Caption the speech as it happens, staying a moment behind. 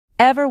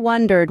Ever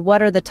wondered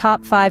what are the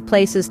top 5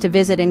 places to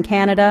visit in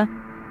Canada?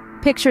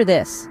 Picture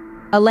this,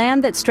 a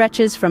land that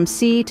stretches from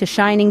sea to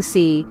shining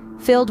sea,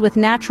 filled with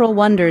natural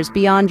wonders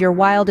beyond your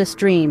wildest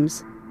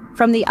dreams.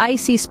 From the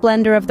icy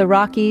splendor of the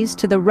Rockies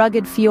to the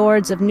rugged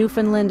fjords of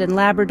Newfoundland and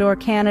Labrador,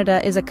 Canada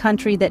is a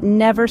country that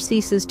never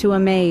ceases to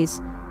amaze.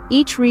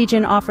 Each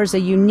region offers a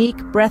unique,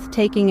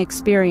 breathtaking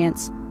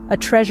experience, a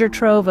treasure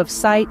trove of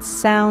sights,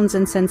 sounds,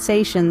 and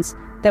sensations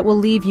that will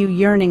leave you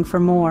yearning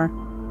for more.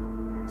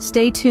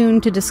 Stay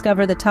tuned to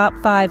discover the top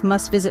 5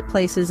 must-visit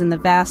places in the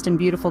vast and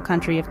beautiful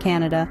country of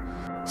Canada.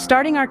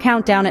 Starting our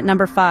countdown at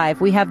number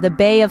 5, we have the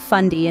Bay of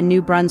Fundy in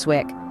New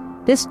Brunswick.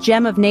 This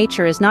gem of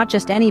nature is not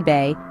just any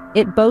bay,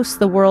 it boasts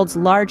the world's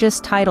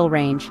largest tidal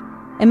range.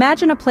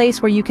 Imagine a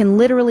place where you can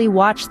literally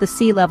watch the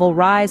sea level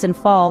rise and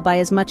fall by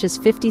as much as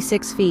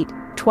 56 feet,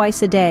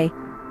 twice a day.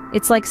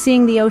 It's like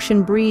seeing the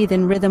ocean breathe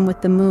in rhythm with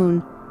the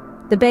moon.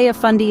 The Bay of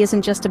Fundy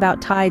isn't just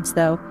about tides,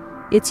 though.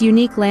 Its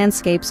unique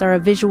landscapes are a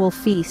visual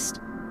feast.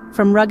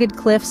 From rugged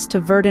cliffs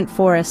to verdant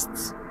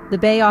forests, the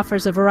bay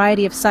offers a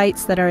variety of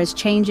sights that are as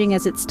changing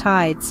as its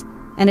tides,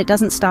 and it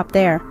doesn't stop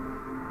there.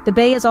 The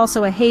bay is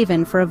also a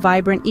haven for a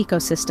vibrant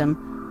ecosystem.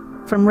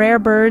 From rare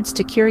birds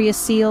to curious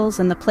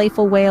seals and the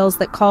playful whales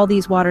that call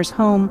these waters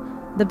home,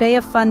 the Bay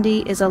of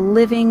Fundy is a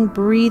living,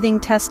 breathing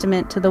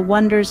testament to the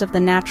wonders of the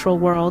natural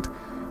world.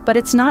 But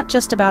it's not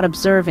just about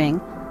observing.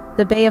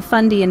 The Bay of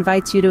Fundy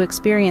invites you to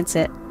experience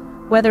it.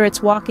 Whether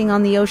it's walking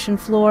on the ocean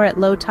floor at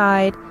low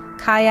tide,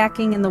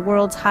 kayaking in the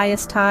world's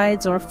highest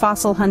tides, or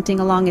fossil hunting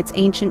along its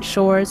ancient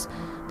shores,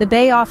 the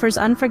bay offers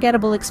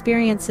unforgettable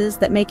experiences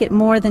that make it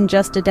more than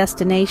just a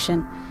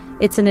destination.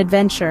 It's an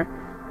adventure.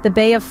 The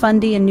Bay of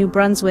Fundy in New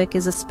Brunswick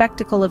is a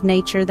spectacle of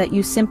nature that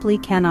you simply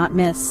cannot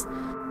miss.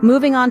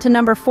 Moving on to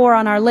number 4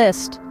 on our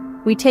list,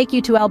 we take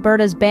you to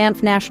Alberta's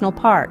Banff National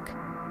Park.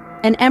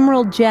 An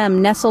emerald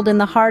gem nestled in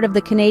the heart of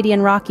the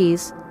Canadian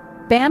Rockies,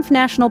 Banff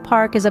National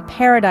Park is a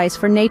paradise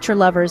for nature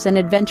lovers and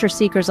adventure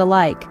seekers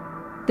alike.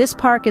 This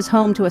park is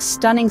home to a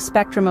stunning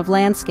spectrum of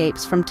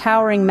landscapes, from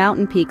towering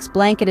mountain peaks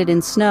blanketed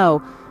in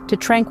snow to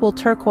tranquil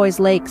turquoise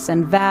lakes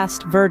and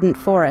vast, verdant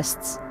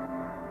forests.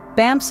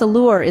 Banff's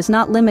allure is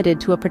not limited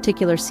to a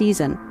particular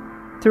season.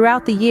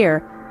 Throughout the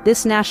year,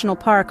 this national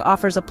park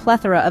offers a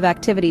plethora of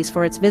activities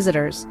for its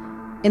visitors.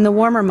 In the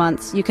warmer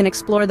months, you can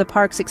explore the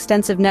park's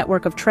extensive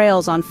network of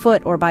trails on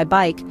foot or by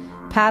bike,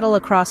 paddle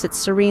across its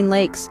serene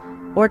lakes,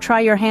 or try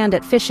your hand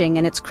at fishing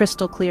in its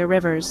crystal-clear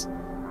rivers.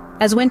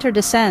 As winter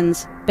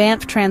descends,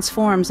 Banff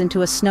transforms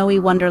into a snowy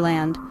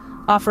wonderland,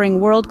 offering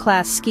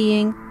world-class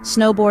skiing,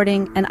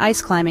 snowboarding, and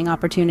ice climbing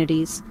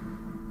opportunities.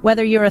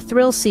 Whether you're a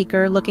thrill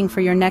seeker looking for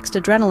your next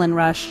adrenaline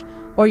rush,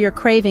 or you're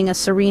craving a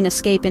serene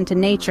escape into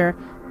nature,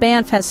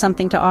 Banff has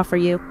something to offer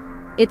you.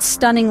 Its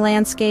stunning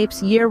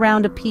landscapes,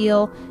 year-round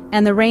appeal,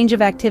 and the range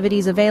of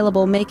activities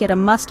available make it a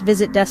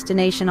must-visit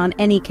destination on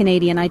any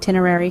Canadian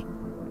itinerary.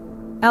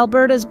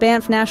 Alberta's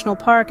Banff National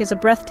Park is a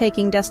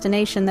breathtaking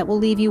destination that will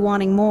leave you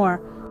wanting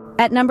more.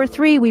 At number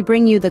 3, we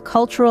bring you the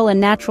cultural and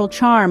natural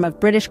charm of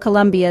British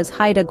Columbia's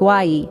Haida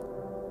Gwaii.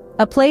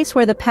 A place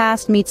where the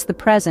past meets the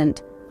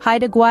present,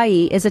 Haida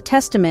Gwaii is a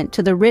testament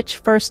to the rich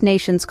First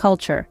Nations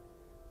culture.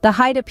 The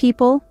Haida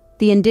people,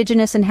 the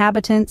indigenous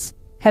inhabitants,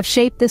 have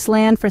shaped this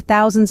land for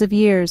thousands of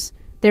years,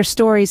 their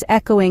stories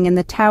echoing in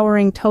the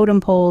towering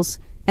totem poles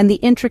and the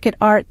intricate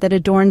art that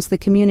adorns the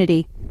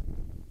community.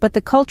 But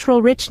the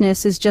cultural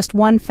richness is just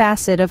one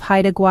facet of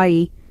Haida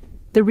Gwaii.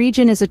 The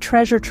region is a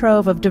treasure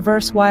trove of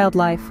diverse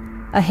wildlife,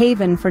 a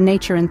haven for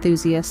nature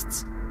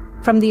enthusiasts.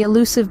 From the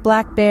elusive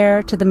black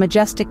bear to the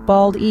majestic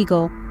bald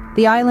eagle,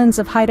 the islands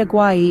of Haida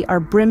Gwaii are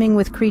brimming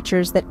with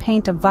creatures that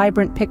paint a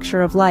vibrant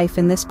picture of life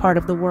in this part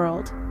of the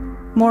world.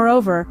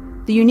 Moreover,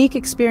 the unique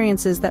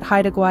experiences that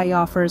Haida Gwaii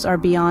offers are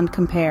beyond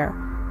compare.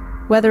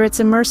 Whether it's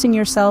immersing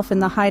yourself in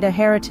the Haida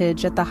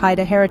heritage at the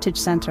Haida Heritage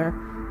Center,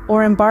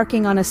 or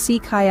embarking on a sea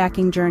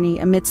kayaking journey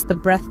amidst the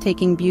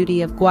breathtaking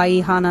beauty of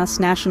Gwaii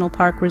National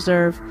Park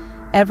Reserve,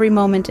 every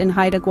moment in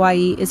Haida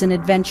Gwaii is an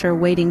adventure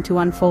waiting to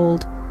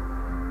unfold.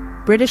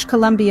 British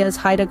Columbia's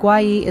Haida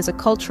Gwaii is a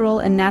cultural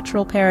and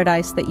natural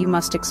paradise that you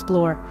must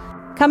explore.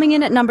 Coming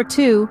in at number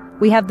 2,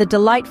 we have the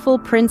delightful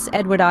Prince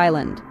Edward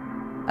Island,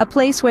 a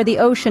place where the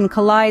ocean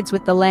collides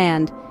with the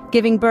land,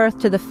 giving birth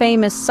to the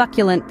famous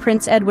succulent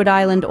Prince Edward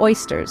Island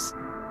oysters.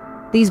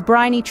 These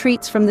briny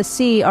treats from the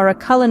sea are a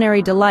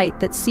culinary delight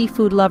that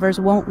seafood lovers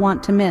won't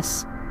want to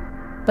miss.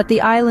 But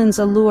the island's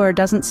allure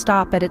doesn't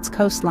stop at its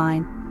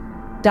coastline.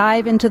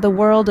 Dive into the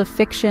world of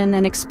fiction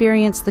and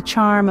experience the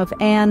charm of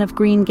Anne of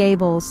Green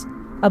Gables,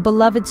 a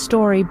beloved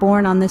story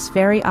born on this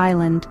very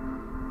island.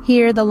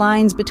 Here, the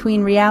lines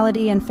between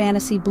reality and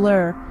fantasy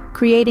blur,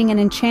 creating an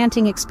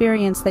enchanting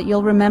experience that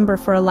you'll remember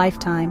for a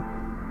lifetime.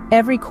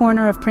 Every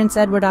corner of Prince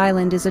Edward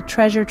Island is a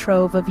treasure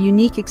trove of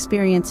unique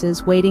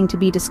experiences waiting to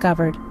be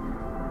discovered.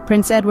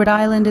 Prince Edward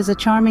Island is a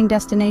charming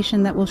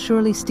destination that will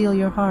surely steal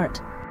your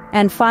heart.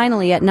 And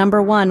finally, at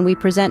number 1, we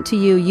present to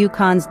you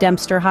Yukon's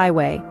Dempster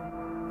Highway.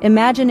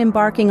 Imagine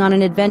embarking on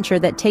an adventure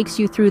that takes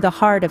you through the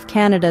heart of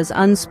Canada's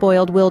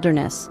unspoiled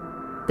wilderness.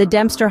 The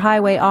Dempster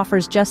Highway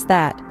offers just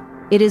that,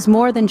 It is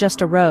more than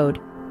just a road.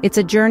 It's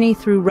a journey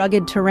through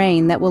rugged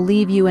terrain that will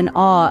leave you in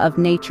awe of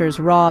nature's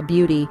raw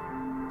beauty.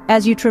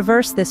 As you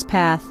traverse this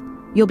path,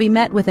 you'll be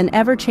met with an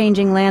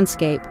ever-changing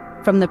landscape,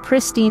 from the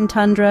pristine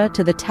tundra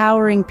to the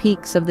towering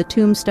peaks of the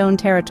Tombstone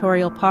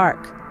Territorial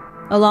Park.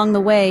 Along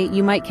the way,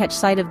 you might catch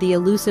sight of the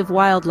elusive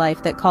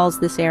wildlife that calls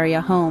this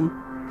area home.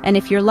 And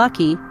if you're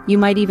lucky, you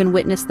might even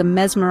witness the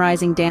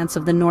mesmerizing dance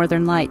of the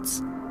Northern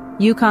Lights.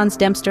 Yukon's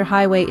Dempster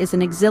Highway is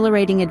an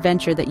exhilarating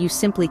adventure that you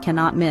simply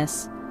cannot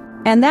miss.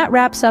 And that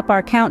wraps up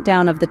our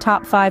countdown of the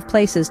top 5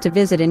 places to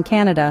visit in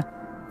Canada.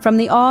 From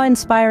the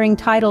awe-inspiring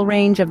tidal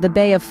range of the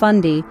Bay of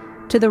Fundy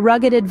to the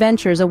rugged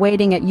adventures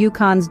awaiting at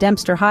Yukon's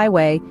Dempster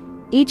Highway,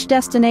 each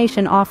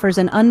destination offers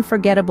an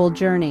unforgettable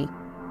journey.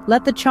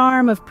 Let the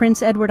charm of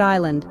Prince Edward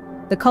Island,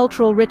 the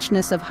cultural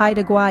richness of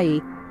Haida, Gwaii,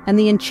 and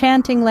the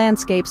enchanting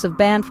landscapes of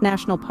Banff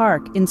National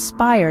Park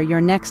inspire your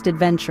next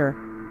adventure.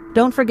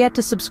 Don't forget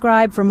to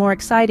subscribe for more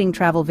exciting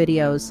travel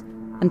videos.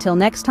 Until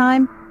next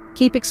time,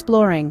 keep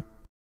exploring.